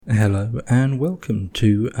Hello and welcome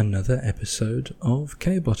to another episode of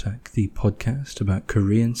K-Botak, the podcast about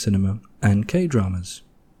Korean cinema and K-dramas.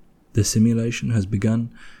 The simulation has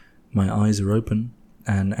begun, my eyes are open,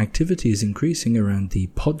 and activity is increasing around the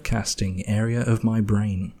podcasting area of my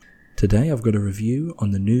brain. Today I've got a review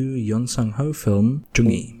on the new Yeon Sang-ho film,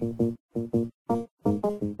 Jung-i.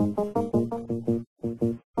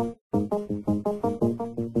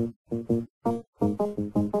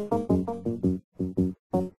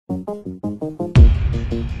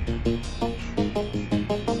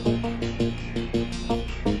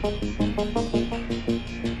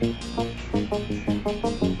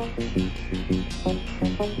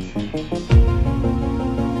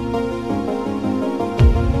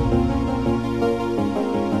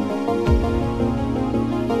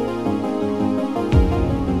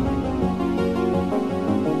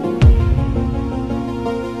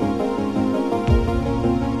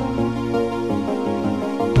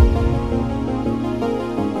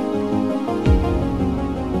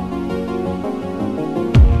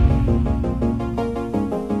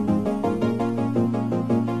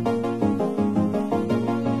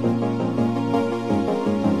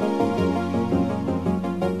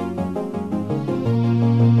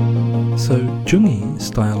 So Jung-i,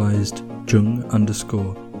 stylized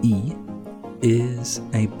Jung_E, is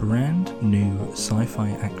a brand new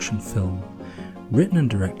sci-fi action film written and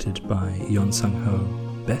directed by Yeon Sang-ho,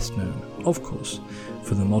 best known, of course,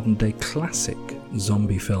 for the modern-day classic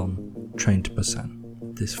zombie film Train to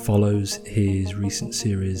Busan. This follows his recent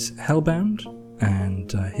series Hellbound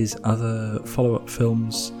and his other follow-up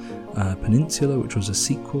films Peninsula, which was a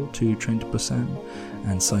sequel to Train to Busan,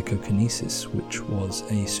 and Psychokinesis, which was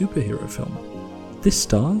a superhero film. This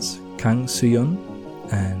stars Kang Soo-yeon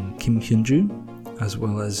and Kim Hyun-joo, as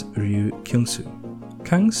well as Ryu Kyung-soo.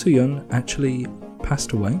 Kang Soo-yeon actually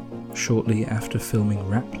passed away shortly after filming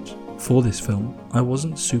Wrapped. For this film, I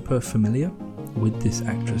wasn't super familiar with this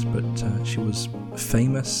actress, but she was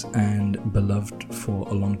famous and beloved for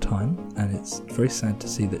a long time, and it's very sad to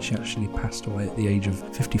see that she actually passed away at the age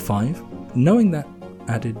of 55. Knowing that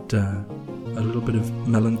added a little bit of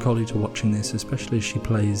melancholy to watching this, especially as she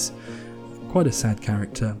plays quite a sad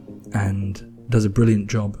character and does a brilliant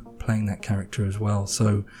job playing that character as well.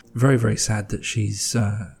 So very, very sad that she's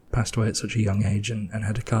passed away at such a young age and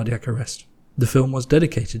had a cardiac arrest. The film was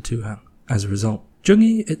dedicated to her as a result.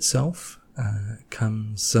 Jung-i itself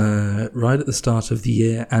comes right at the start of the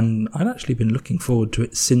year, and I'd actually been looking forward to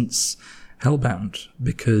it since Hellbound,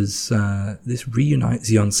 because this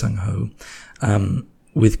reunites Yeon Sang-ho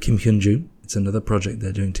with Kim Hyun-joo. It's another project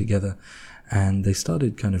they're doing together, and they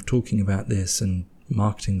started kind of talking about this and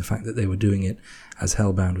marketing the fact that they were doing it as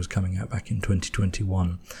Hellbound was coming out back in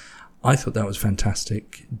 2021. I thought that was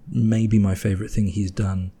fantastic. Maybe my favourite thing he's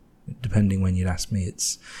done. Depending when you'd ask me,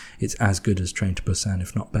 it's as good as Train to Busan,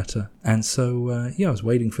 if not better. And so, I was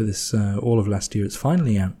waiting for this all of last year. It's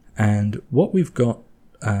finally out. And what we've got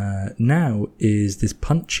now is this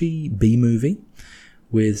punchy B-movie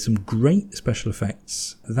with some great special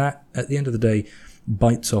effects that, at the end of the day,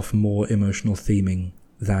 bites off more emotional theming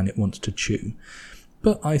than it wants to chew.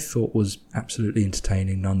 But I thought was absolutely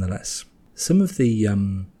entertaining nonetheless. Some of the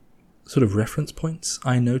sort of reference points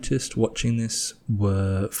I noticed watching this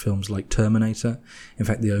were films like Terminator. In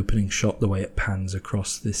fact, the opening shot, the way it pans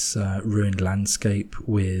across this ruined landscape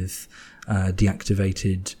with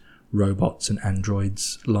deactivated robots and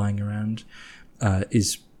androids lying around,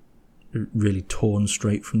 is really torn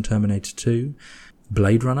straight from Terminator 2.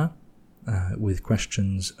 Blade Runner, with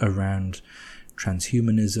questions around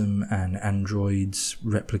transhumanism and androids,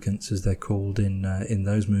 replicants as they're called in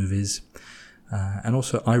those movies. And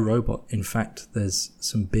also iRobot. In fact, there's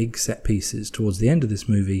some big set pieces towards the end of this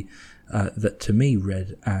movie that to me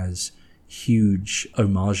read as huge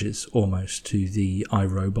homages almost to the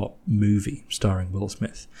iRobot movie starring Will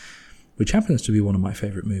Smith, which happens to be one of my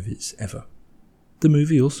favourite movies ever. The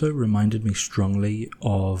movie also reminded me strongly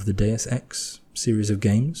of the Deus Ex series of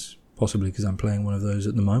games, possibly because I'm playing one of those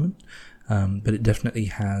at the moment, but it definitely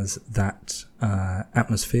has that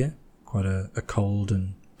atmosphere, quite a cold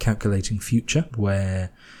and calculating future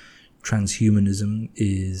where transhumanism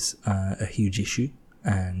is a huge issue,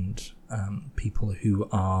 and people who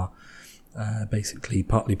are basically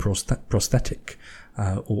partly prosthetic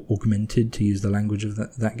or augmented, to use the language of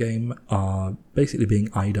that game, are basically being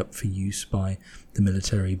eyed up for use by the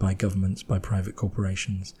military, by governments, by private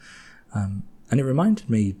corporations. And it reminded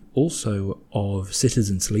me also of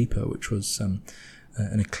Citizen Sleeper, which was an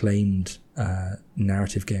acclaimed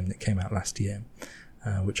narrative game that came out last year,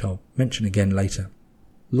 which I'll mention again later.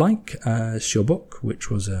 Like Seobok, which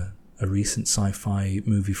was a recent sci-fi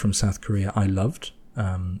movie from South Korea I loved,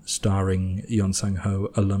 starring Yeon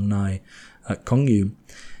Sang-ho alumni Gongyu.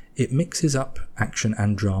 It mixes up action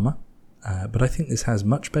and drama, but I think this has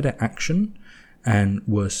much better action and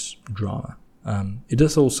worse drama. It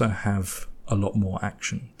does also have a lot more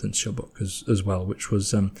action than Seobok as well, which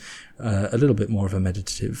was a little bit more of a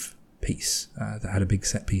meditative piece that had a big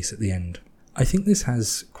set piece at the end. I think this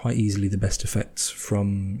has quite easily the best effects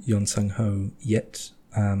from Yeon Sang-ho yet.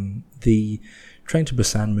 The Train to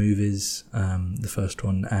Busan movies, the first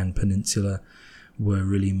one and Peninsula, were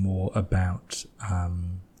really more about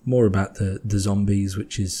the zombies,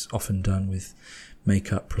 which is often done with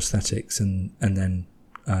makeup, prosthetics, and then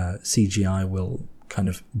CGI will kind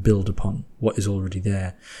of build upon what is already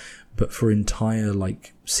there. But for entire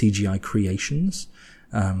CGI creations,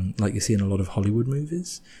 like you see in a lot of Hollywood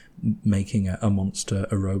movies, making a monster,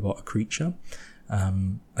 a robot, a creature,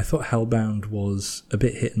 I thought Hellbound was a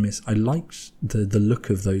bit hit and miss. I liked the look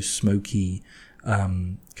of those smoky,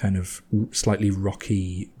 kind of slightly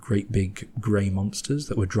rocky, great big grey monsters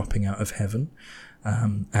that were dropping out of heaven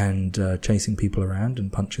and chasing people around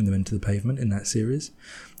and punching them into the pavement in that series.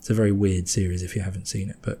 It's a very weird series if you haven't seen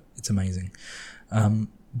it, but it's amazing.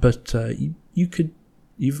 But you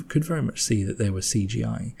could very much see that there was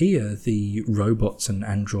CGI. Here, the robots and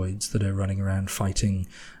androids that are running around fighting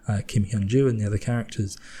Kim Hyun-joo and the other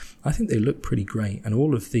characters, I think they look pretty great, and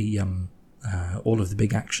all of the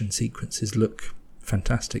big action sequences look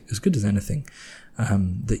fantastic, as good as anything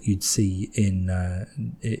that you'd see in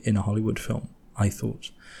a Hollywood film, I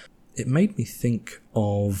thought. It made me think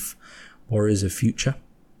of Warriors of Future,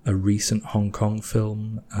 a recent Hong Kong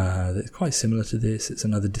film that's quite similar to this. It's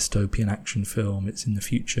another dystopian action film. It's in the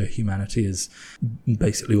future. Humanity has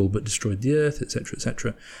basically all but destroyed the Earth, etc.,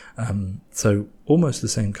 etc. So almost the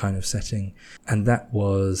same kind of setting. And that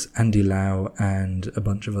was Andy Lau and a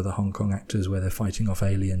bunch of other Hong Kong actors where they're fighting off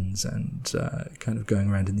aliens and kind of going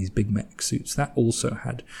around in these big mech suits. That also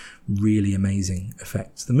had really amazing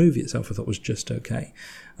effects. The movie itself I thought was just okay.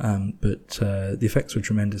 But the effects were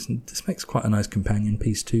tremendous, and this makes quite a nice companion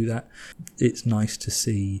piece to that. It's nice to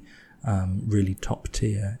see really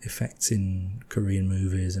top-tier effects in Korean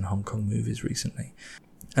movies and Hong Kong movies recently.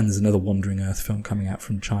 And there's another Wandering Earth film coming out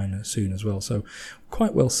from China soon as well, so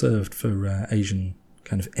quite well served for Asian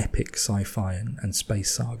kind of epic sci-fi and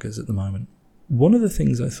space sagas at the moment. One of the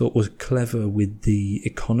things I thought was clever with the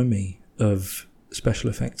economy of special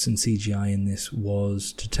effects and CGI in this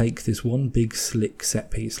was to take this one big slick set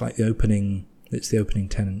piece, like the opening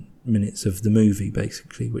 10 minutes of the movie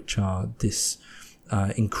basically, which are this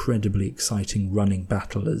incredibly exciting running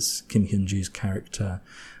battle as Kim Hyun-joo's character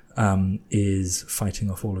is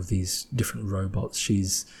fighting off all of these different robots.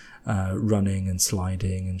 She's running and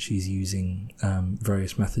sliding, and she's using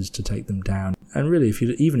various methods to take them down. And really,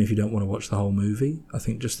 even if you don't want to watch the whole movie, I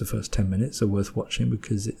think just the first 10 minutes are worth watching,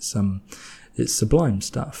 because it's sublime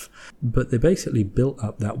stuff. But they basically built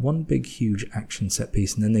up that one big huge action set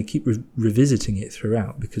piece, and then they keep revisiting it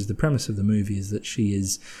throughout, because the premise of the movie is that she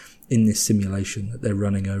is in this simulation that they're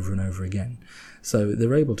running over and over again. So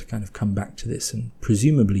they're able to kind of come back to this and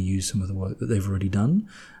presumably use some of the work that they've already done,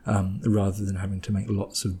 rather than having to make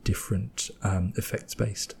lots of different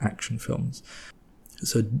effects-based action films.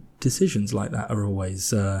 So decisions like that are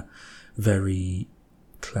always very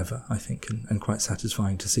clever, I think, and quite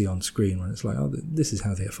satisfying to see on screen when it's like, oh, this is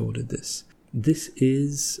how they afforded this. This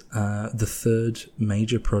is the third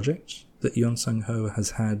major project that Yeon Sang-ho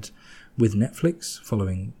has had with Netflix,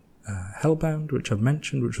 following Hellbound, which I've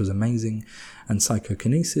mentioned, which was amazing, and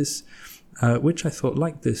Psychokinesis, which I thought,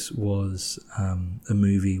 like this, was a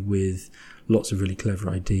movie with lots of really clever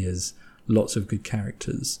ideas, lots of good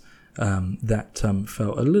characters, that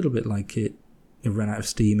felt a little bit like it ran out of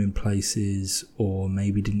steam in places, or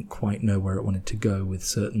maybe didn't quite know where it wanted to go with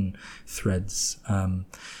certain threads.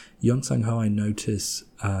 Yeon Sang-ho, I notice,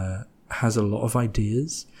 has a lot of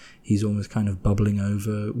ideas. He's almost kind of bubbling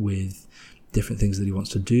over with different things that he wants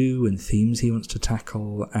to do and themes he wants to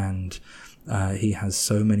tackle, and he has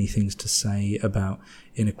so many things to say about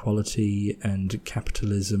inequality and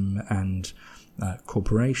capitalism and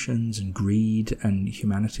corporations and greed and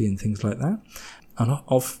humanity and things like that. And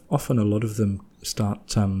often a lot of them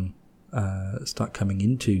start coming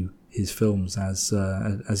into his films as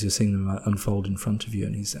you're seeing them unfold in front of you,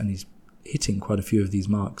 and he's hitting quite a few of these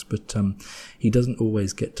marks, but he doesn't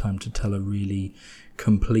always get time to tell a really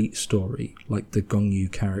complete story, like the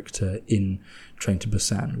Gongyu character in Train to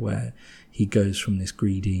Busan, where he goes from this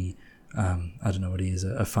greedy, I don't know what he is,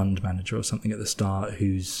 a fund manager or something at the start,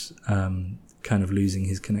 who's kind of losing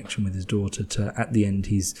his connection with his daughter, to at the end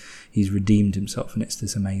he's redeemed himself, and it's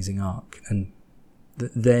this amazing arc. And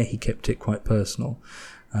there he kept it quite personal.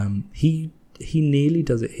 He He nearly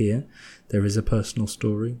does it here. There is a personal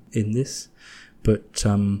story in this, but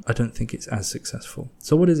I don't think it's as successful.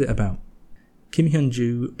 So what is it about? Kim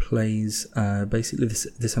Hyun-joo plays basically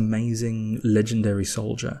this amazing legendary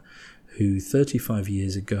soldier who 35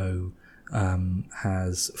 years ago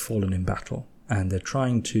has fallen in battle, and they're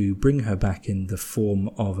trying to bring her back in the form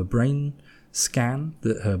of a brain scan,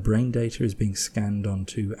 that her brain data is being scanned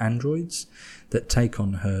onto androids that take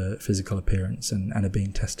on her physical appearance and are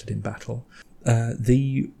being tested in battle.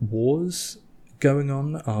 The wars going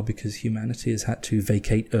on are because humanity has had to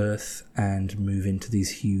vacate Earth and move into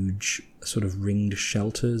these huge sort of ringed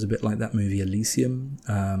shelters, a bit like that movie Elysium,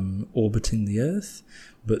 orbiting the Earth.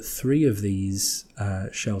 But 3 of these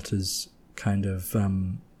shelters kind of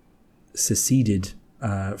seceded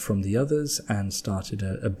from the others and started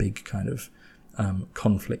a big kind of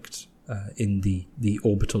conflict in the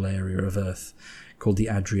orbital area of Earth called the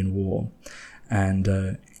Adrian War.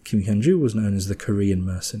 And Kim Hyun-joo was known as the Korean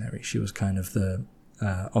mercenary. She was kind of the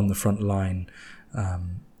on the front line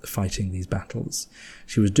fighting these battles.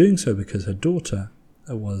 She was doing so because her daughter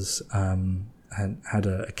was had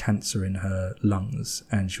a cancer in her lungs,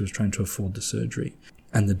 and she was trying to afford the surgery.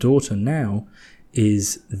 And the daughter now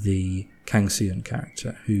is the Kang Seon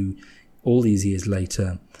character, who all these years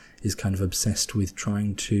later is kind of obsessed with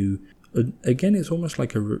trying to, again, it's almost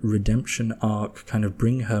like a redemption arc, kind of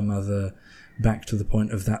bring her mother back to the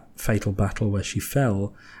point of that fatal battle where she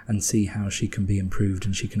fell, and see how she can be improved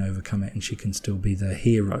and she can overcome it, and she can still be the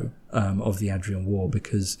hero of the Adrian War,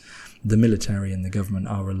 because the military and the government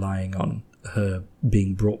are relying on her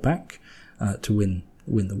being brought back to win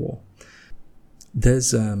the war.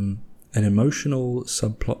 There's an emotional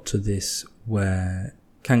subplot to this where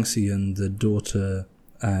Kang Seon, the daughter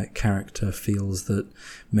character, feels that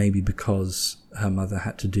maybe because her mother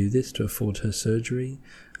had to do this to afford her surgery,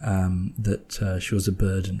 that she was a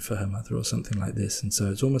burden for her mother or something like this. And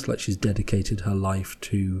so it's almost like she's dedicated her life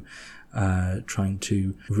to trying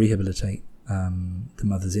to rehabilitate the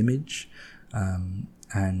mother's image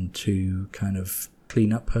and to kind of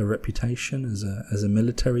clean up her reputation as a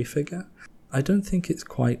military figure. I don't think it's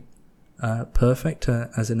quite perfect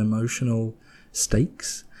as an emotional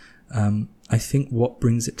stakes. I think what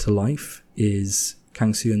brings it to life is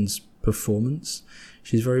Kang Seon's performance.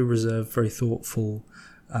 She's very reserved, very thoughtful.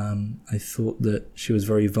 I thought that she was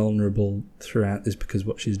very vulnerable throughout this because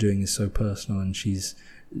what she's doing is so personal, and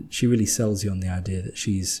she really sells you on the idea that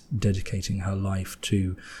she's dedicating her life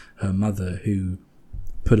to her mother, who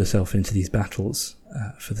put herself into these battles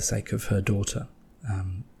for the sake of her daughter.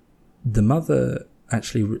 The mother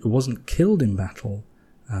actually wasn't killed in battle,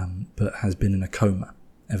 but has been in a coma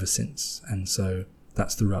ever since, and so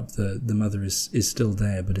that's the rub. The mother is still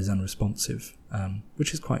there but is unresponsive,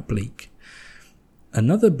 which is quite bleak.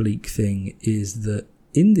 Another bleak thing is that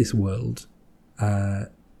in this world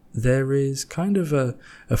there is kind of a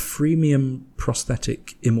freemium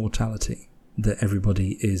prosthetic immortality that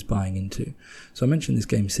everybody is buying into. So I mentioned this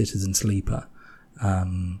game Citizen Sleeper,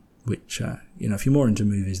 which if you're more into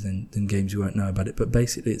movies than games, you won't know about it, but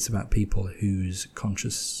basically it's about people whose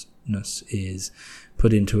consciousness is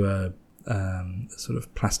put into a sort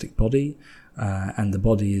of plastic body, and the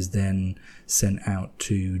body is then sent out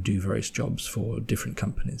to do various jobs for different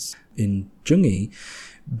companies. In Jung-E,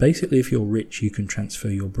 basically if you're rich, you can transfer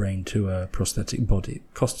your brain to a prosthetic body.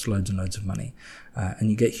 It costs loads and loads of money,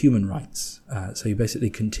 and you get human rights. So you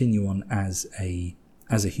basically continue on as a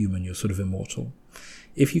human. You're sort of immortal.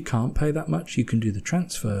 If you can't pay that much, you can do the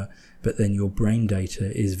transfer, but then your brain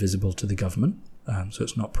data is visible to the government, so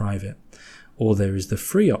it's not private. Or there is the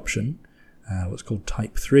free option, what's called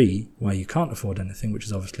Type 3, where you can't afford anything, which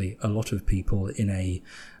is obviously a lot of people in a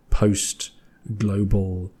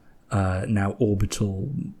post-global, now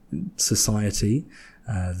orbital society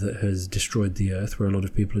that has destroyed the Earth, where a lot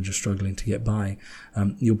of people are just struggling to get by.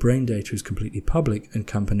 Your brain data is completely public, and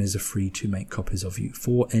companies are free to make copies of you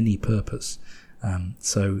for any purpose.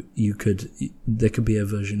 So there could be a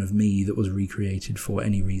version of me that was recreated for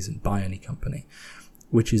any reason by any company,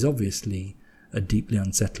 which is obviously a deeply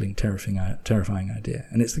unsettling, terrifying idea.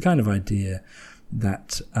 And it's the kind of idea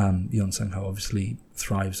that Yeon Sang-ho obviously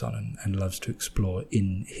thrives on and loves to explore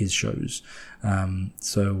in his shows.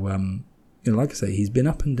 Like I say, he's been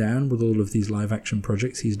up and down with all of these live action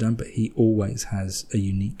projects he's done, but he always has a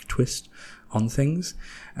unique twist on things.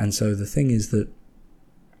 And so the thing is that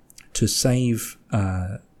to save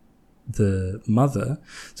the mother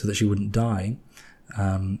so that she wouldn't die,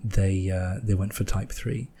 they went for Type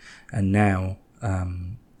 3, and now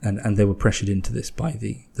and they were pressured into this by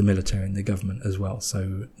the military and the government as well.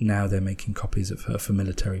 So now they're making copies of her for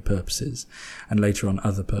military purposes, and later on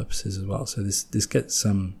other purposes as well. So this gets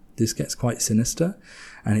this gets quite sinister,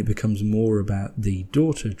 and it becomes more about the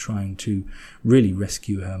daughter trying to really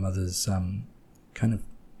rescue her mother's kind of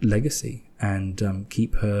legacy and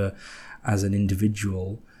keep her as an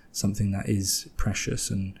individual something that is precious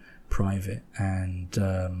and private and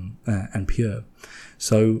pure.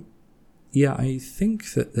 So yeah, I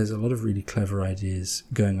think that there's a lot of really clever ideas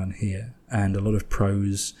going on here, and a lot of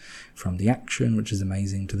pros, from the action, which is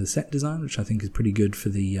amazing, to the set design, which I think is pretty good for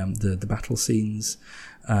the battle scenes.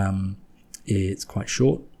 It's quite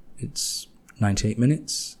short. It's 98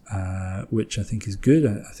 minutes, which I think is good.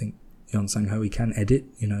 I think Yeon Sang-ho, he can edit.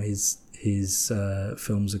 You know, his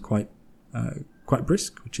films are quite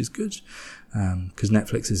brisk, which is good, because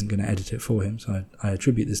Netflix isn't going to edit it for him. So I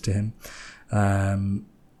attribute this to him.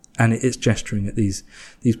 And it's gesturing at these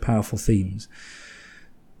powerful themes.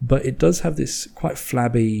 But it does have this quite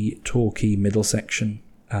flabby, talky middle section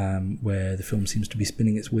where the film seems to be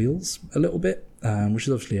spinning its wheels a little bit, which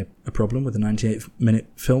is obviously a problem with a 98-minute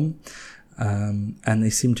film. And they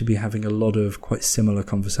seem to be having a lot of quite similar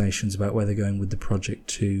conversations about where they're going with the project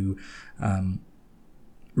to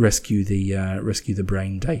rescue the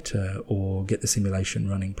brain data or get the simulation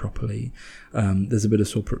running properly. There's a bit of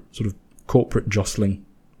sort of corporate jostling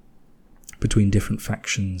between different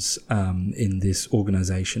factions in this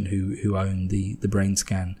organization who own the brain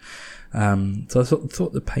scan. So I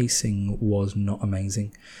thought the pacing was not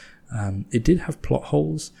amazing. It did have plot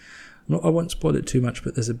holes. I won't spoil it too much,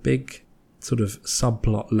 but there's a big sort of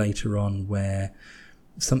subplot later on where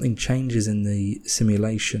something changes in the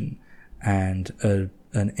simulation, and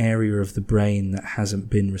an area of the brain that hasn't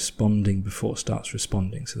been responding before starts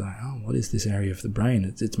responding. So like, oh, what is this area of the brain?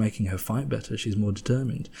 It's making her fight better. She's more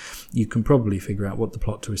determined. You can probably figure out what the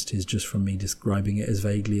plot twist is just from me describing it as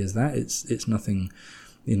vaguely as that. It's nothing,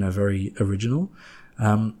 very original.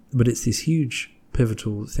 But it's this huge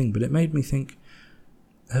pivotal thing. But it made me think,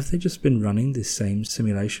 have they just been running this same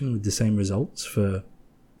simulation with the same results for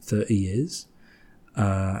 30 years?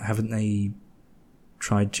 Haven't they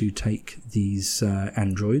tried to take these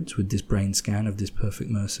androids with this brain scan of this perfect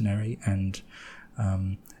mercenary and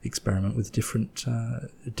experiment with different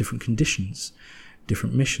conditions,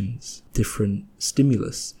 different missions, different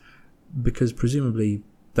stimulus? Because presumably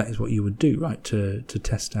that is what you would do, right, to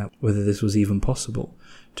test out whether this was even possible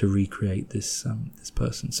to recreate this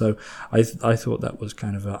person. So I thought that was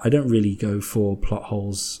kind of I don't really go for plot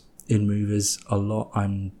holes in movies a lot.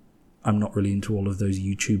 I'm not really into all of those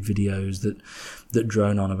YouTube videos that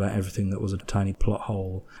drone on about everything that was a tiny plot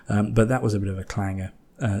hole. But that was a bit of a clanger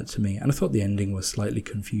to me. And I thought the ending was slightly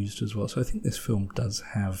confused as well. So I think this film does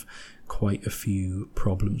have quite a few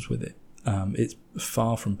problems with it. It's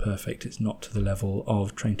far from perfect. It's not to the level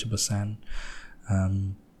of Train to Busan.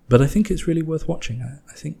 But I think it's really worth watching.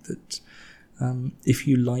 I think that if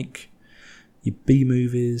you like your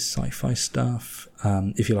B-movies, sci-fi stuff,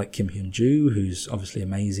 if you like Kim Hyun-joo, who's obviously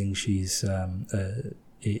amazing, she's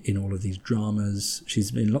in all of these dramas,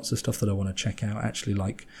 she's in lots of stuff that I want to check out, actually,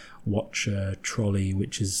 like Watcher, Trolley,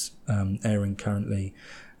 which is airing currently.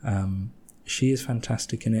 She is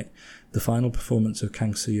fantastic in it. The final performance of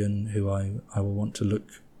Kang Soo-yoon, who I will want to look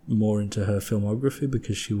more into her filmography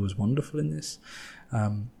because she was wonderful in this.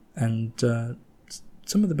 And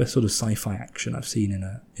some of the best sort of sci-fi action I've seen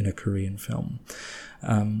in a Korean film.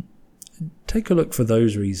 Take a look for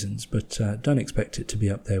those reasons, but don't expect it to be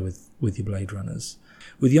up there with your Blade Runners.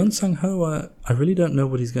 With Yeon Sang-ho, I really don't know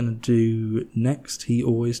what he's going to do next. He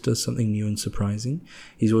always does something new and surprising.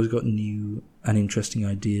 He's always got new and interesting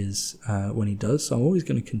ideas when he does, so I'm always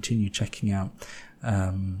going to continue checking out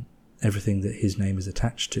everything that his name is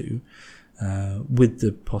attached to, with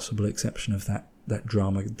the possible exception of that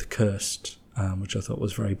drama, The Cursed, which I thought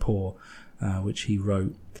was very poor, which he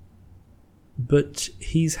wrote. But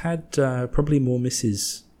he's had probably more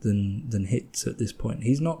misses than hits at this point.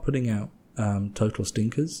 He's not putting out total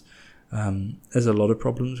stinkers. There's a lot of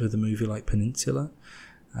problems with a movie like Peninsula.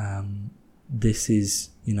 This is,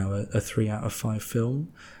 a 3 out of 5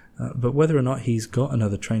 film. But whether or not he's got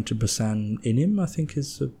another Train to Busan in him, I think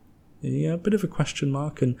is a bit of a question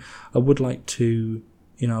mark. And I would like to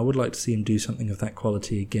see him do something of that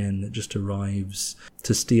quality again, that just arrives,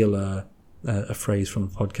 to steal a phrase from a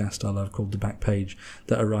podcast I love called The Back Page,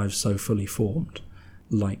 that arrives so fully formed,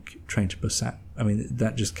 like Train to Busan. I mean,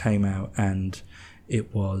 that just came out and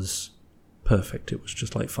it was perfect. It was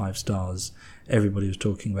just like 5 stars. Everybody was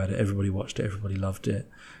talking about it. Everybody watched it. Everybody loved it.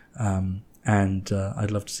 And I'd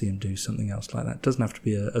love to see him do something else like that. It doesn't have to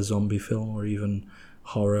be a zombie film or even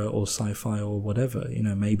horror or sci-fi or whatever.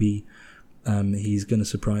 Maybe he's going to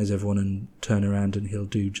surprise everyone and turn around and he'll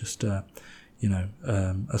do just a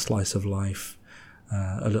slice of life,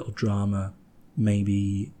 a little drama,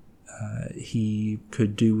 maybe he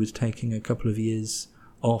could do with taking a couple of years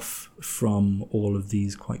off from all of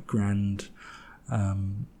these quite grand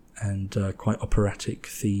and quite operatic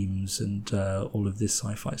themes and all of this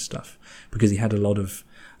sci-fi stuff, because he had a lot of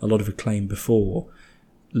acclaim before,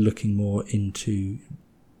 looking more into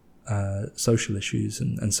social issues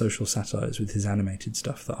and social satires with his animated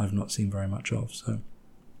stuff that I've not seen very much of. So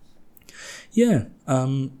yeah,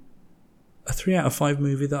 a 3 out of 5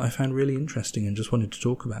 movie that I found really interesting and just wanted to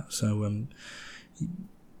talk about. So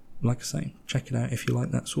like I say, check it out if you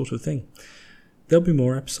like that sort of thing. There'll be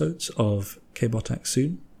more episodes of K-Botak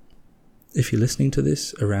soon. If you're listening to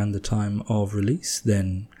this around the time of release,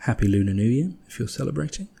 then Happy Lunar New Year if you're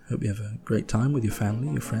celebrating. Hope you have a great time with your family,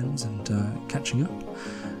 your friends, and catching up.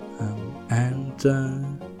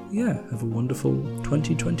 Have a wonderful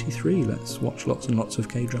 2023. Let's watch lots and lots of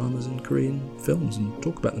K-dramas and Korean films and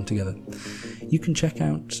talk about them together. You can check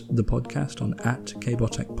out the podcast on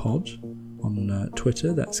 @KBotakPod on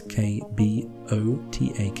Twitter. That's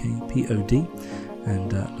KBOTAKPOD.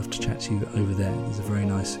 And love to chat to you over there. There's a very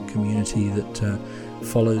nice community that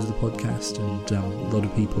follows the podcast, and a lot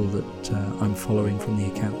of people that I'm following from the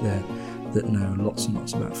account there that know lots and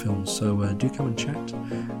lots about films. So do come and chat,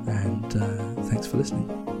 and thanks for listening.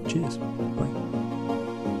 Cheers. Bye.